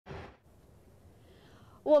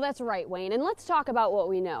Well, that's right, Wayne. And let's talk about what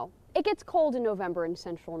we know. It gets cold in November in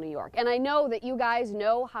central New York, and I know that you guys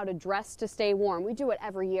know how to dress to stay warm. We do it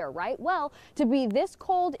every year, right? Well, to be this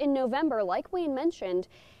cold in November, like Wayne mentioned,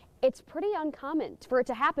 it's pretty uncommon for it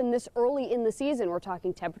to happen this early in the season. We're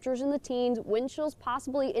talking temperatures in the teens, wind chills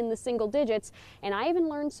possibly in the single digits, and I even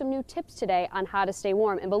learned some new tips today on how to stay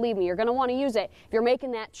warm. And believe me, you're going to want to use it if you're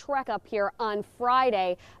making that trek up here on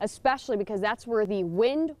Friday, especially because that's where the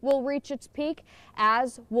wind will reach its peak,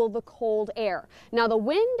 as will the cold air. Now, the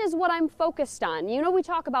wind is what I'm focused on. You know, we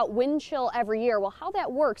talk about wind chill every year. Well, how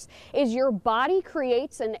that works is your body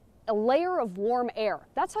creates a layer of warm air.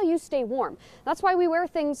 That's how you stay warm. That's why we wear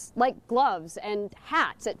things like gloves and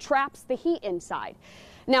hats. It traps the heat inside.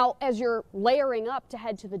 Now, as you're layering up to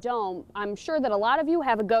head to the dome, I'm sure that a lot of you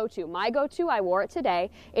have a go-to. My go-to, I wore it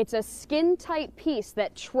today. It's a skin-tight piece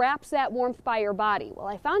that traps that warmth by your body. Well,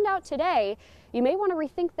 I found out today you may want to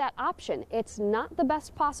rethink that option. It's not the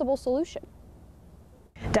best possible solution.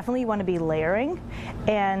 Definitely you want to be layering,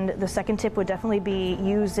 and the second tip would definitely be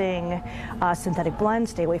using synthetic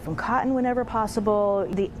blends. Stay away from cotton whenever possible.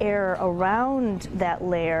 The air around that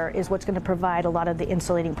layer is what's going to provide a lot of the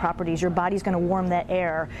insulating properties. Your body's going to warm that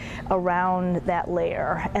air around that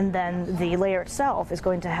layer, and then the layer itself is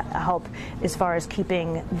going to help as far as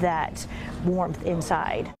keeping that warmth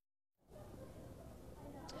inside.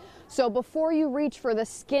 So before you reach for the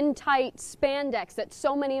skin-tight spandex that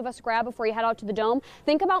so many of us grab before you head out to the dome,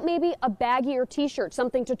 think about maybe a baggier t-shirt,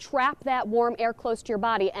 something to trap that warm air close to your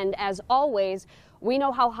body. And as always, we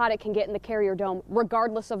know how hot it can get in the Carrier Dome,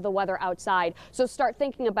 regardless of the weather outside. So start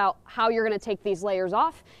thinking about how you're going to take these layers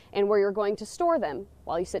off and where you're going to store them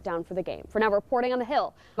while you sit down for the game. For now, reporting on the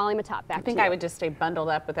Hill, Molly Matop, back to you. I think I would just stay bundled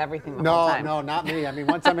up with everything the whole time. No, not me. I mean,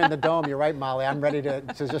 once I'm in the dome, you're right, Molly, I'm ready to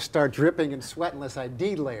just start dripping and sweat unless I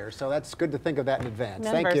need layers. So that's good to think of that in advance.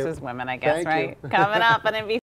 Men Thank you. versus women, I guess, Thank right? you. Coming up on NBC.